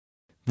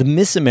The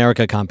Miss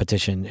America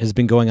competition has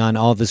been going on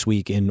all this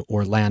week in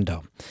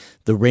Orlando.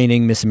 The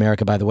reigning Miss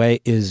America, by the way,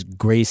 is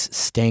Grace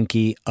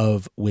Stanke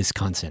of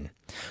Wisconsin.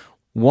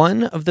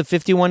 One of the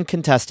 51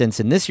 contestants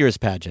in this year's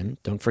pageant,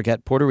 don't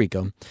forget Puerto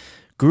Rico,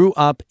 grew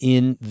up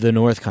in the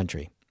North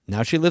Country.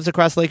 Now she lives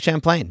across Lake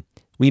Champlain.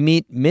 We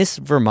meet Miss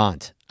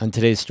Vermont on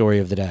today's Story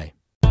of the Day.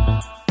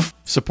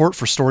 Support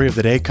for Story of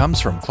the Day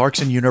comes from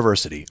Clarkson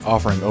University,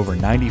 offering over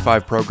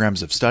 95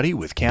 programs of study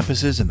with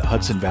campuses in the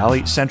Hudson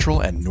Valley, Central,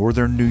 and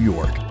Northern New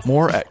York.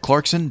 More at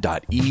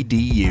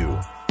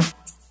clarkson.edu.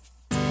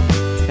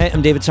 Hey,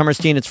 I'm David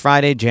Summerstein. It's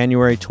Friday,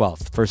 January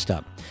 12th. First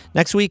up.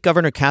 Next week,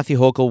 Governor Kathy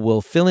Hochul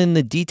will fill in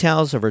the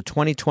details of her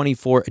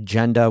 2024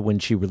 agenda when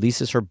she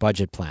releases her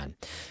budget plan.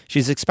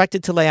 She's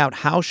expected to lay out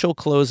how she'll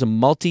close a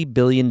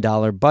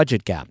multi-billion-dollar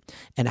budget gap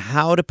and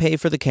how to pay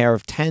for the care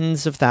of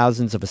tens of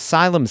thousands of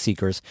asylum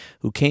seekers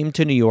who came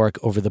to New York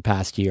over the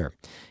past year.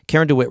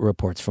 Karen DeWitt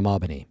reports from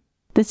Albany.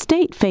 The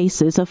state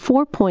faces a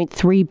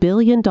 $4.3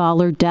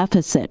 billion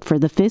deficit for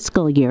the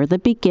fiscal year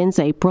that begins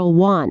April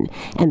 1,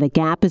 and the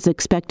gap is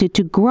expected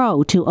to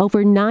grow to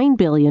over $9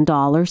 billion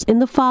in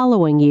the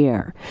following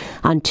year.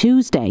 On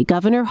Tuesday,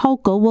 Governor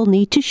Hochul will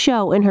need to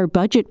show in her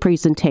budget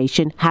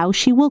presentation how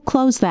she will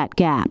close that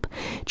gap.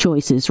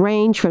 Choices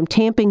range from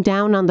tamping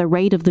down on the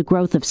rate of the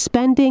growth of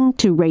spending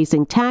to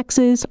raising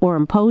taxes or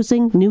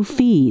imposing new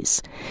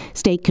fees.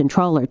 State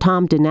Controller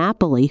Tom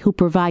DiNapoli, who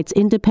provides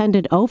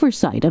independent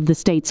oversight of the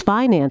state's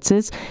finances,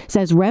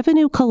 says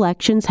revenue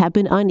collections have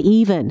been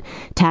uneven.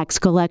 Tax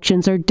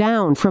collections are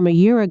down from a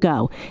year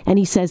ago, and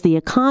he says the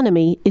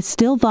economy is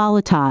still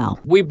volatile.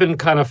 We've been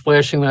kind of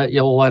flashing that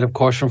yellow light of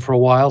caution for a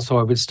while, so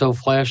I would still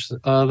flash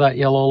that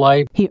yellow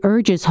light. He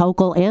urges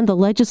Hochul and the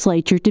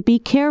legislature to be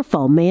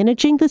careful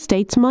managing the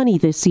state's money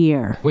this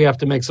year. We have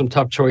to make some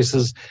tough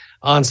choices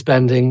on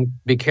spending,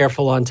 be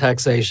careful on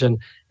taxation,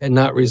 and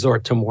not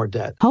resort to more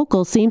debt.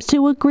 Hochul seems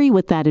to agree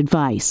with that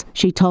advice.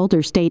 She told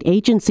her state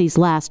agencies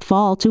last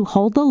fall to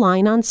hold the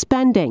line on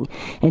spending,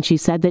 and she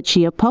said that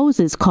she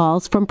opposes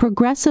calls from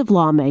progressive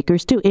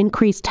lawmakers to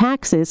increase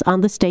taxes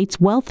on the state's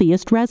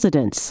wealthiest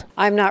residents.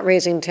 I'm not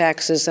raising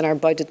taxes in our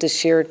budget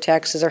this year.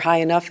 Taxes are high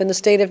enough in the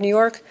state of New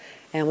York,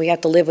 and we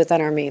have to live within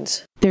our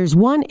means. There's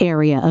one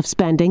area of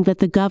spending that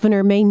the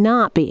governor may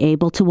not be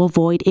able to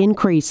avoid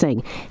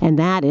increasing, and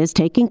that is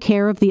taking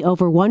care of the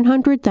over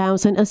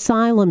 100,000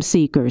 asylum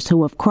seekers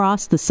who have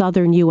crossed the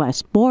southern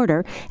U.S.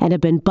 border and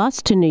have been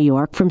bused to New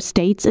York from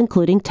states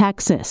including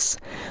Texas.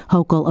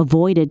 Hochul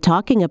avoided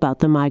talking about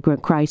the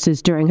migrant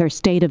crisis during her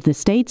State of the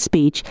State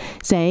speech,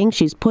 saying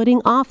she's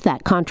putting off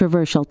that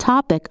controversial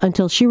topic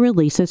until she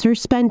releases her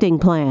spending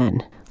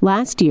plan.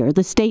 Last year,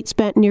 the state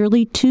spent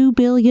nearly $2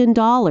 billion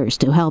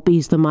to help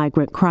ease the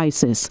migrant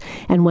crisis.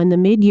 And when the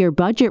mid-year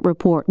budget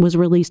report was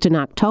released in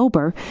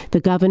October,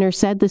 the governor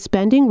said the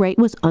spending rate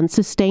was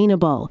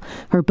unsustainable.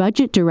 Her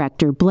budget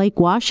director, Blake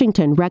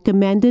Washington,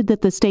 recommended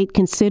that the state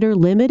consider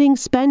limiting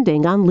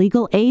spending on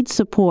legal aid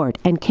support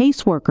and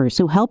caseworkers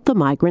who help the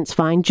migrants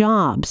find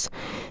jobs.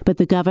 But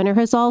the governor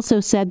has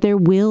also said there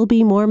will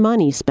be more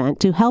money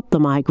spent to help the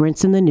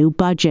migrants in the new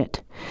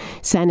budget.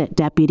 Senate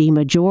Deputy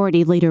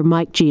Majority Leader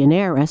Mike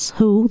Gianaris,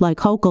 who, like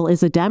Hochul,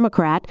 is a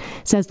Democrat,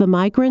 says the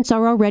migrants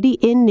are already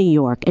in New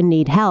York and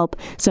need help,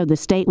 so the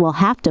state will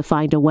have to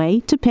find a way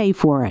to pay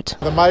for it.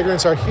 The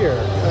migrants are here,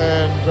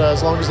 and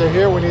as long as they're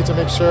here, we need to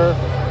make sure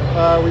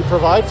we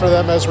provide for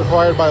them as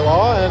required by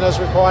law and as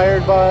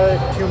required by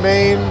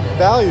humane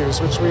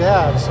values, which we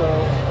have. So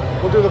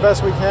we'll do the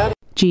best we can.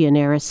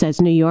 Gianaris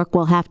says New York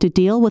will have to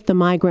deal with the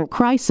migrant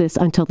crisis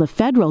until the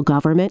federal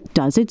government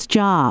does its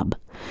job.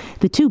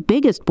 The two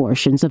biggest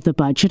portions of the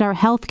budget are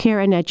health care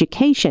and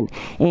education,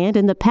 and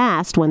in the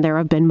past, when there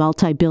have been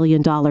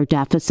multi-billion-dollar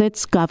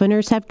deficits,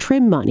 governors have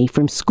trimmed money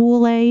from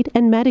school aid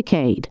and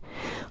Medicaid.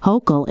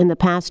 Hochul, in the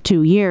past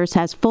 2 years,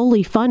 has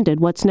fully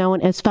funded what's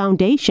known as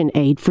foundation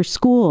aid for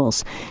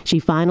schools. She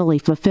finally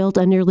fulfilled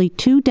a nearly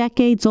 2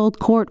 decades-old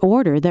court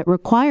order that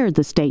required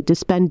the state to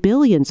spend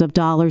billions of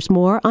dollars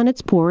more on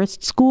its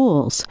poorest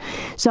schools.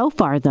 So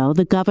far, though,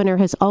 the governor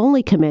has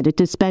only committed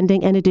to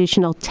spending an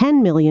additional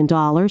 $10 million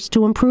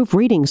to improve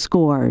reading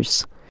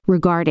scores.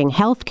 Regarding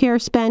health care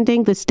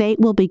spending, the state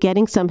will be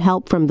getting some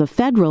help from the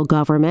federal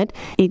government.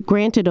 It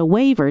granted a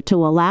waiver to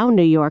allow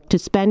New York to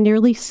spend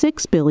nearly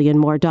 $6 billion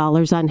more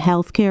on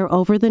health care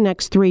over the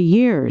next 3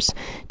 years,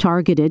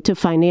 targeted to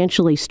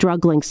financially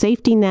struggling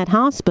safety net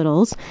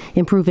hospitals,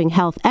 improving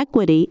health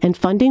equity, and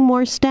funding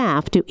more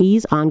staff to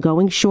ease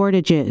ongoing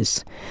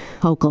shortages.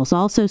 Hochul's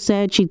also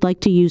said she'd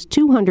like to use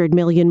 $200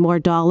 million more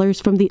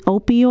from the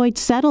opioid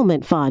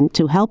settlement fund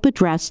to help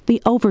address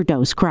the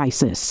overdose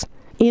crisis.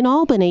 In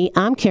Albany,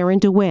 I'm Karen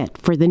DeWitt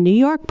for the New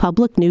York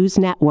Public News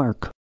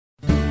Network.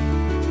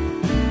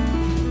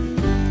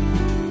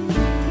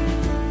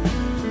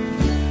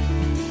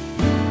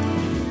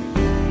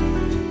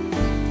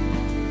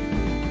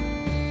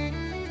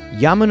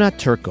 Yamuna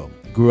Turco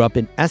grew up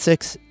in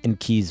Essex and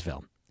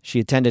Keysville. She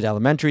attended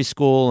elementary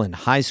school and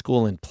high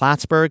school in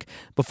Plattsburgh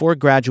before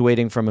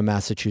graduating from a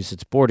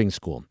Massachusetts boarding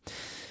school.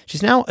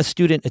 She's now a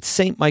student at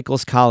St.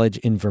 Michael's College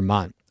in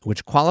Vermont,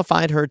 which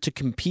qualified her to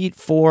compete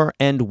for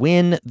and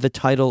win the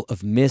title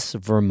of Miss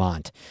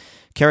Vermont.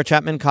 Kara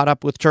Chapman caught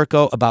up with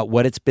Turco about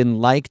what it's been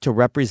like to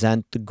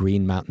represent the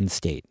Green Mountain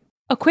State.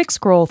 A quick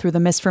scroll through the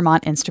Miss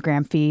Vermont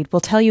Instagram feed will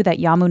tell you that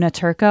Yamuna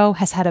Turco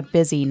has had a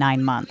busy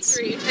 9 months.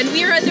 And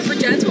we are at the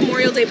Virgins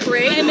Memorial Day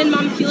Parade. I'm in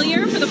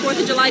Montpelier for the 4th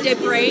of July Day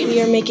Parade.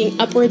 We are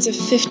making upwards of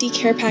 50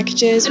 care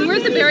packages. And we're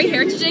at the Berry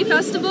Heritage Day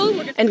Festival.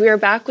 And we are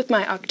back with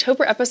my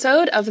October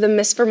episode of the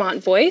Miss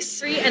Vermont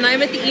Voice. And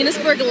I'm at the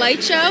Enosburg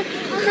Light Show,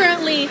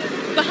 currently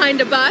behind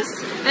a bus.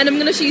 And I'm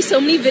going to show you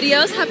so many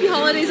videos. Happy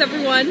holidays,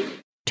 everyone.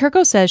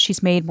 Turco says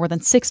she's made more than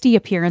 60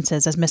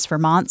 appearances as Miss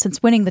Vermont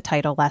since winning the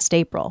title last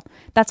April.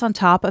 That's on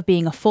top of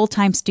being a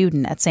full-time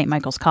student at St.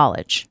 Michael's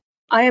College.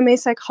 I am a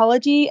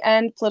psychology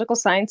and political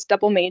science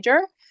double major.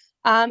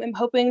 I'm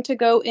hoping to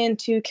go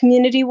into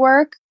community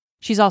work.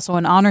 She's also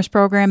an honors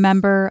program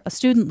member, a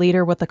student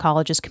leader with the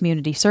college's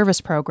community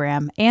service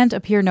program, and a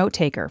peer note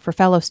taker for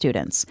fellow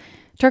students.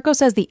 Turco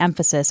says the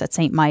emphasis at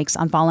St. Mike's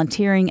on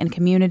volunteering and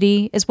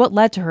community is what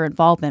led to her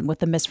involvement with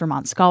the Miss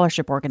Vermont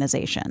Scholarship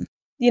Organization.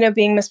 You know,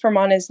 being Miss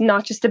Vermont is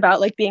not just about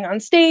like being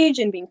on stage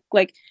and being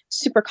like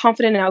super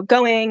confident and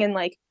outgoing and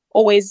like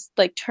always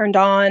like turned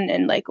on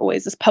and like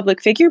always this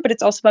public figure, but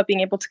it's also about being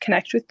able to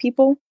connect with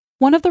people.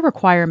 One of the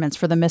requirements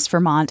for the Miss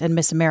Vermont and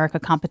Miss America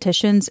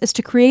competitions is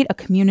to create a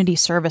community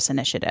service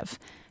initiative.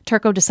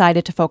 Turco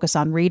decided to focus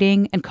on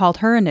reading and called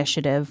her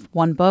initiative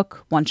One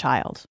Book, One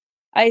Child.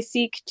 I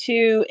seek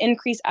to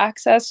increase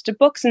access to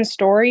books and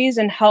stories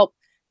and help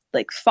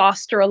like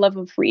foster a love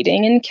of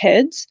reading in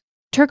kids.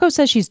 Turco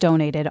says she's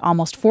donated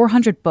almost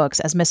 400 books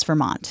as Miss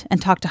Vermont and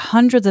talked to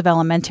hundreds of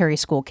elementary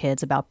school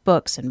kids about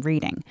books and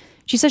reading.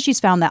 She says she's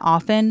found that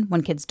often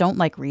when kids don't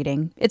like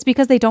reading, it's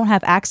because they don't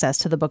have access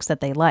to the books that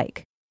they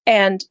like.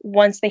 And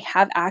once they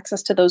have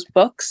access to those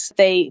books,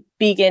 they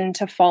begin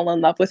to fall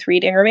in love with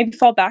reading or maybe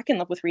fall back in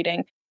love with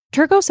reading.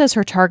 Turco says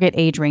her target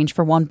age range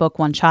for One Book,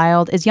 One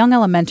Child is young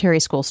elementary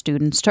school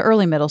students to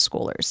early middle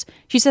schoolers.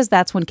 She says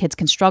that's when kids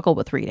can struggle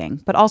with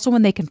reading, but also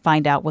when they can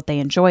find out what they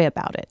enjoy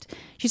about it.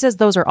 She says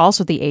those are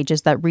also the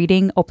ages that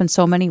reading opens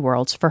so many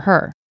worlds for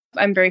her.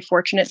 I'm very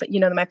fortunate that,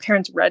 that my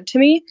parents read to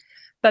me,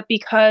 but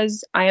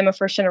because I am a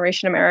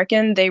first-generation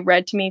American, they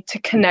read to me to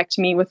connect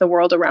me with the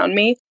world around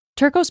me.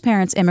 Turco's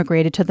parents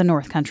immigrated to the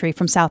North Country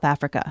from South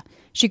Africa.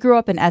 She grew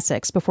up in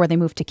Essex before they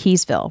moved to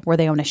Keysville, where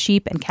they own a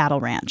sheep and cattle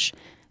ranch.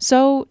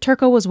 So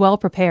Turco was well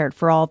prepared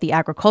for all the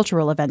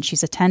agricultural events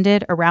she's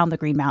attended around the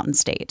Green Mountain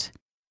State.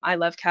 I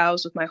love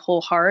cows with my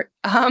whole heart.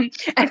 And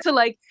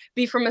to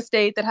be from a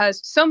state that has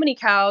so many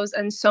cows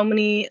and so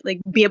many,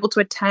 be able to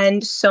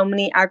attend so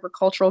many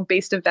agricultural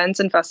based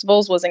events and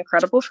festivals was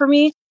incredible for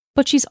me.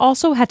 But she's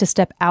also had to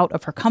step out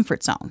of her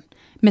comfort zone.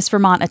 Miss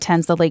Vermont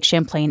attends the Lake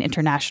Champlain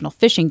International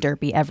Fishing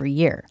Derby every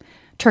year.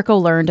 Turco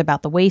learned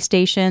about the weigh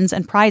stations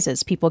and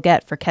prizes people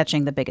get for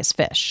catching the biggest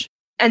fish.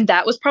 And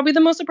that was probably the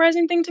most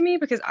surprising thing to me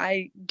because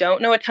I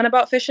don't know a ton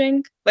about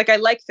fishing. I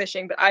like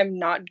fishing, but I'm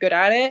not good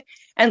at it.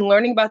 And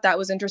learning about that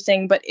was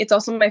interesting, but it's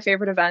also my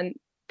favorite event,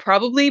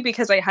 probably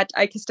because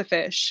I kissed a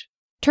fish.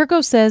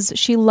 Turco says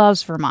she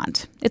loves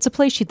Vermont. It's a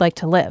place she'd like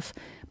to live.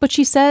 But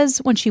she says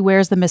when she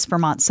wears the Miss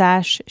Vermont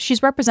sash,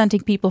 she's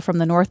representing people from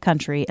the North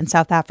Country and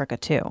South Africa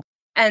too.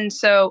 And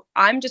so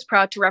I'm just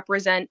proud to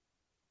represent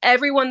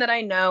everyone that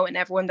I know and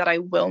everyone that I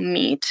will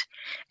meet.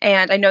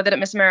 And I know that at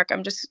Miss America,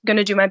 I'm just going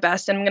to do my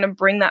best and I'm going to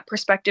bring that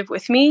perspective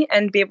with me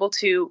and be able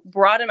to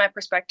broaden my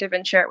perspective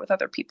and share it with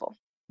other people.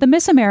 The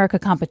Miss America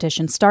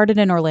competition started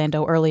in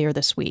Orlando earlier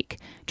this week.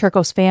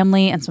 Turco's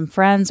family and some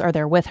friends are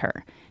there with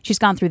her. She's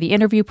gone through the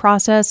interview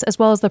process as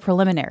well as the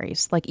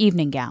preliminaries, like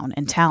evening gown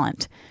and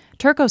talent.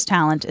 Turco's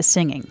talent is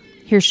singing.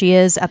 Here she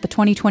is at the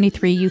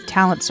 2023 Youth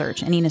Talent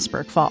Search in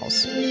Enosburg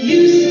Falls.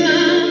 You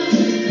smile,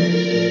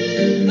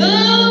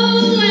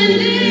 oh, and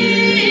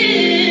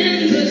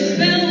then the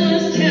spell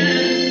was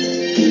cast,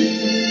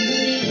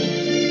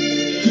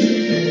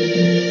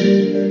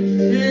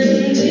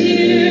 and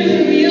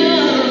here we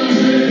are.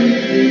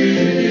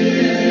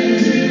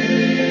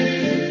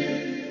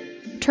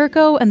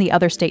 Turco and the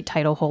other state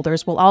title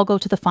holders will all go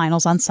to the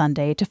finals on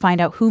Sunday to find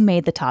out who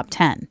made the top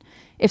 10.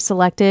 If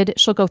selected,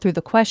 she'll go through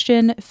the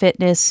question,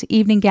 fitness,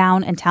 evening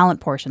gown, and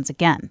talent portions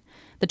again.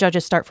 The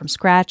judges start from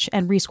scratch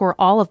and rescore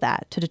all of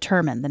that to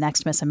determine the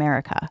next Miss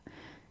America.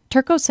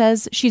 Turco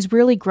says she's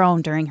really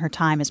grown during her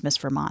time as Miss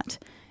Vermont,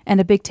 and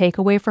a big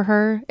takeaway for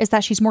her is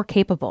that she's more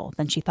capable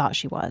than she thought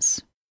she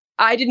was.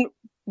 I didn't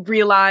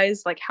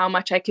realize how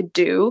much I could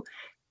do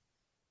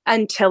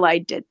until I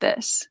did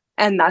this,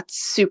 and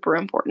that's super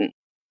important.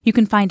 You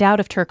can find out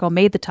if Turco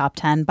made the top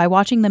 10 by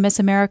watching the Miss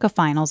America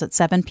finals at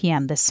 7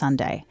 p.m. this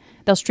Sunday.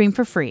 They'll stream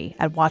for free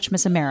at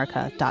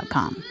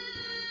watchmissamerica.com.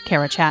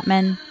 Kara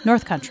Chapman,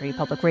 North Country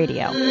Public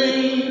Radio.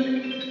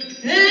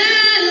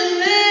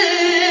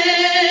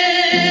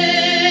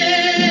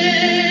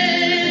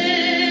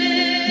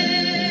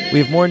 We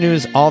have more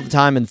news all the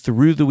time and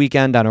through the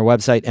weekend on our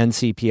website,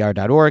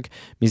 ncpr.org.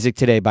 Music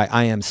today by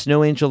I Am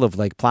Snow Angel of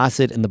Lake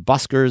Placid and the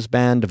Buskers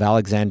Band of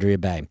Alexandria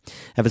Bay.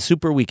 Have a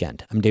super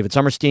weekend. I'm David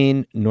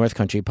Sommerstein, North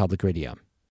Country Public Radio.